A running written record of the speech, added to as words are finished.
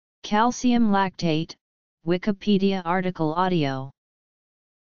Calcium lactate, Wikipedia article audio.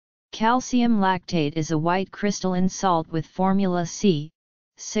 Calcium lactate is a white crystalline salt with formula C,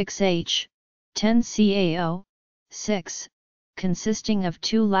 6H, 10CaO, 6, consisting of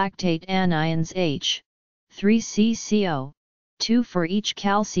two lactate anions H, 3CCO, 2 for each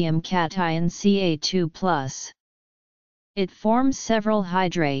calcium cation Ca2+. It forms several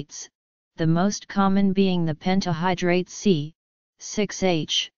hydrates, the most common being the pentahydrate C,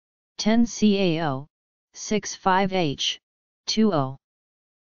 6H, 10CaO, 6,5H, 2O.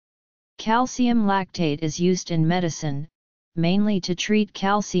 Calcium lactate is used in medicine, mainly to treat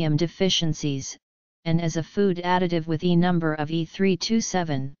calcium deficiencies, and as a food additive with E number of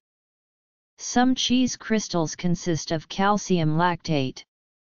E327. Some cheese crystals consist of calcium lactate.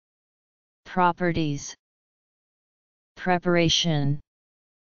 Properties. Preparation.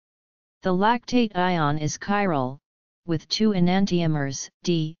 The lactate ion is chiral, with two enantiomers,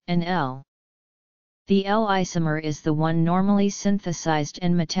 D and L. The L isomer is the one normally synthesized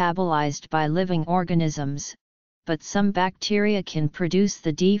and metabolized by living organisms, but some bacteria can produce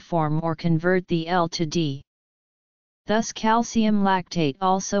the D form or convert the L to D. Thus calcium lactate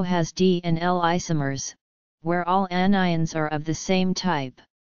also has D and L isomers, where all anions are of the same type.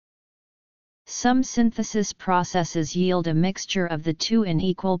 Some synthesis processes yield a mixture of the two in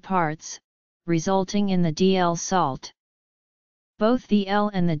equal parts, resulting in the DL salt. Both the L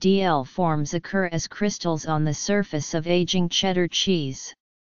and the DL forms occur as crystals on the surface of aging cheddar cheese.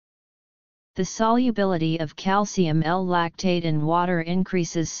 The solubility of calcium L-lactate in water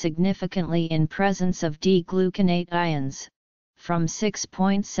increases significantly in presence of D-gluconate ions, from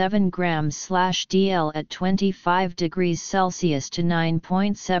 6.7 grams/dl at 25 degrees Celsius to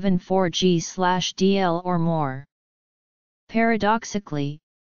 9.74 g/dl or more. Paradoxically,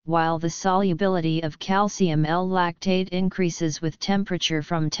 while the solubility of calcium L-lactate increases with temperature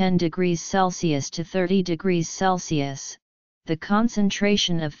from 10 degrees Celsius to 30 degrees Celsius, the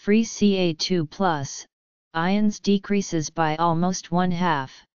concentration of free Ca2+ ions decreases by almost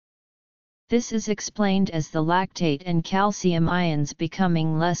 1/2. This is explained as the lactate and calcium ions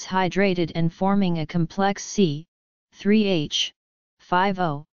becoming less hydrated and forming a complex C, 3H,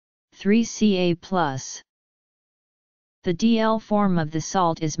 5O, 3Ca+. The DL form of the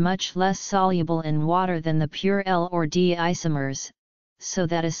salt is much less soluble in water than the pure L or D isomers, so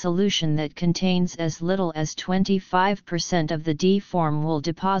that a solution that contains as little as 25% of the D form will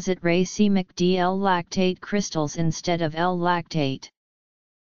deposit racemic DL lactate crystals instead of L lactate.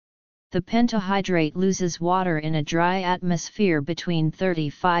 The pentahydrate loses water in a dry atmosphere between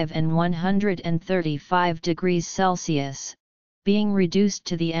 35 and 135 degrees Celsius, being reduced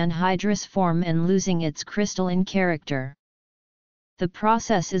to the anhydrous form and losing its crystalline character. The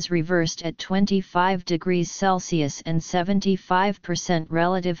process is reversed at 25 degrees Celsius and 75%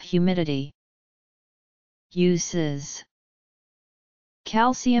 relative humidity. Uses.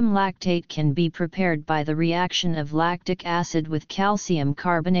 Calcium lactate can be prepared by the reaction of lactic acid with calcium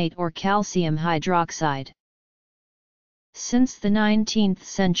carbonate or calcium hydroxide. Since the 19th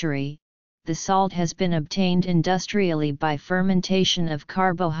century, the salt has been obtained industrially by fermentation of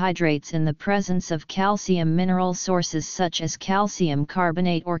carbohydrates in the presence of calcium mineral sources such as calcium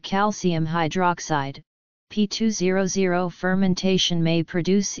carbonate or calcium hydroxide. P200 fermentation may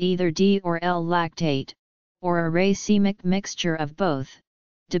produce either D or L lactate, or a racemic mixture of both,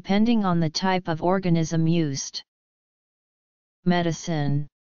 depending on the type of organism used. Medicine.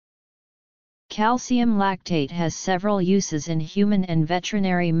 Calcium lactate has several uses in human and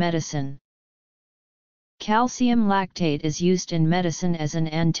veterinary medicine. Calcium lactate is used in medicine as an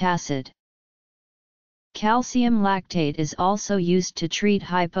antacid. Calcium lactate is also used to treat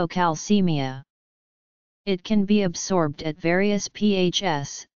hypocalcemia. It can be absorbed at various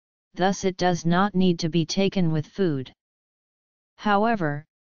pHs, thus it does not need to be taken with food. However,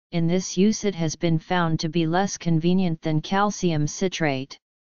 in this use it has been found to be less convenient than calcium citrate.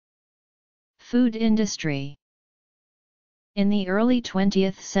 Food industry. In the early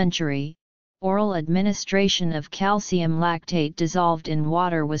 20th century, oral administration of calcium lactate dissolved in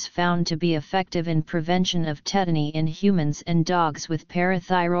water was found to be effective in prevention of tetany in humans and dogs with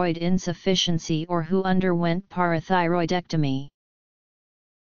parathyroid insufficiency or who underwent parathyroidectomy.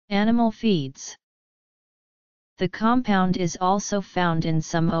 Animal feeds. The compound is also found in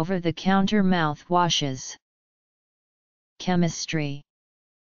some over-the-counter mouthwashes. Chemistry.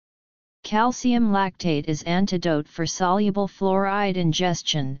 Calcium lactate is antidote for soluble fluoride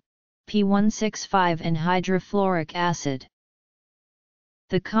ingestion, P165 and hydrofluoric acid.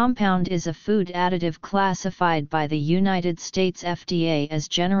 The compound is a food additive classified by the United States FDA as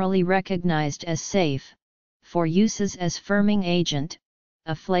generally recognized as safe, for uses as firming agent,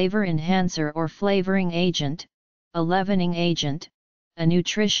 a flavor enhancer or flavoring agent, a leavening agent, a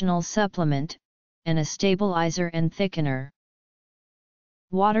nutritional supplement, and a stabilizer and thickener.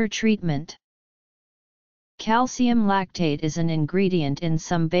 Water treatment. Calcium lactate is an ingredient in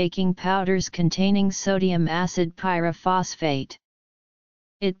some baking powders containing sodium acid pyrophosphate.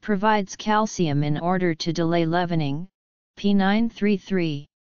 It provides calcium in order to delay leavening, P933.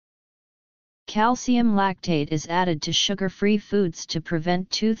 Calcium lactate is added to sugar-free foods to prevent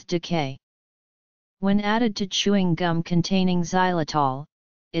tooth decay. When added to chewing gum containing xylitol,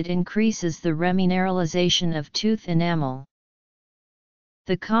 it increases the remineralization of tooth enamel.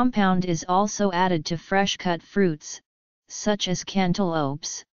 The compound is also added to fresh-cut fruits, such as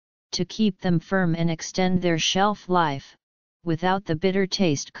cantaloupes, to keep them firm and extend their shelf life, without the bitter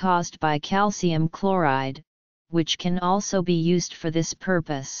taste caused by calcium chloride, which can also be used for this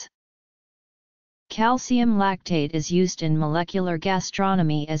purpose. Calcium lactate is used in molecular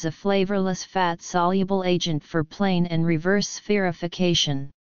gastronomy as a flavorless fat-soluble agent for plain and reverse spherification.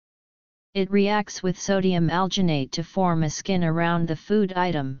 It reacts with sodium alginate to form a skin around the food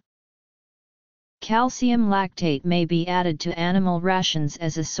item. Calcium lactate may be added to animal rations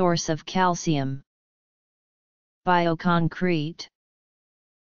as a source of calcium. Bioconcrete.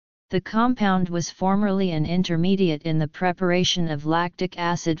 The compound was formerly an intermediate in the preparation of lactic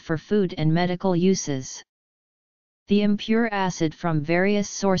acid for food and medical uses. The impure acid from various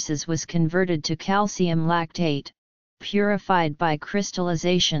sources was converted to calcium lactate, purified by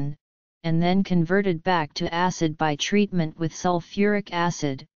crystallization, and then converted back to acid by treatment with sulfuric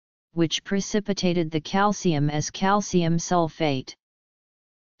acid, which precipitated the calcium as calcium sulfate.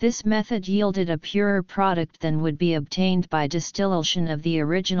 This method yielded a purer product than would be obtained by distillation of the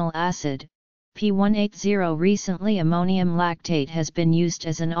original acid, P180. Recently, ammonium lactate has been used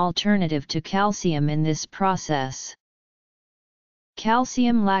as an alternative to calcium in this process.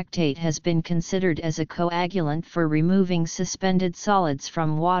 Calcium lactate has been considered as a coagulant for removing suspended solids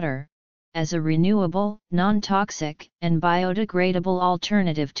from water, as a renewable, non-toxic, and biodegradable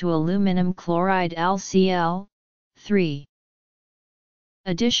alternative to aluminum chloride (AlCl). 3.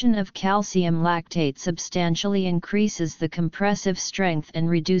 Addition of calcium lactate substantially increases the compressive strength and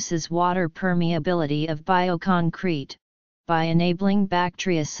reduces water permeability of bioconcrete, by enabling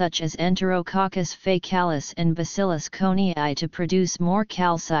bacteria such as Enterococcus faecalis and Bacillus conii to produce more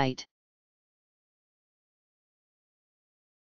calcite.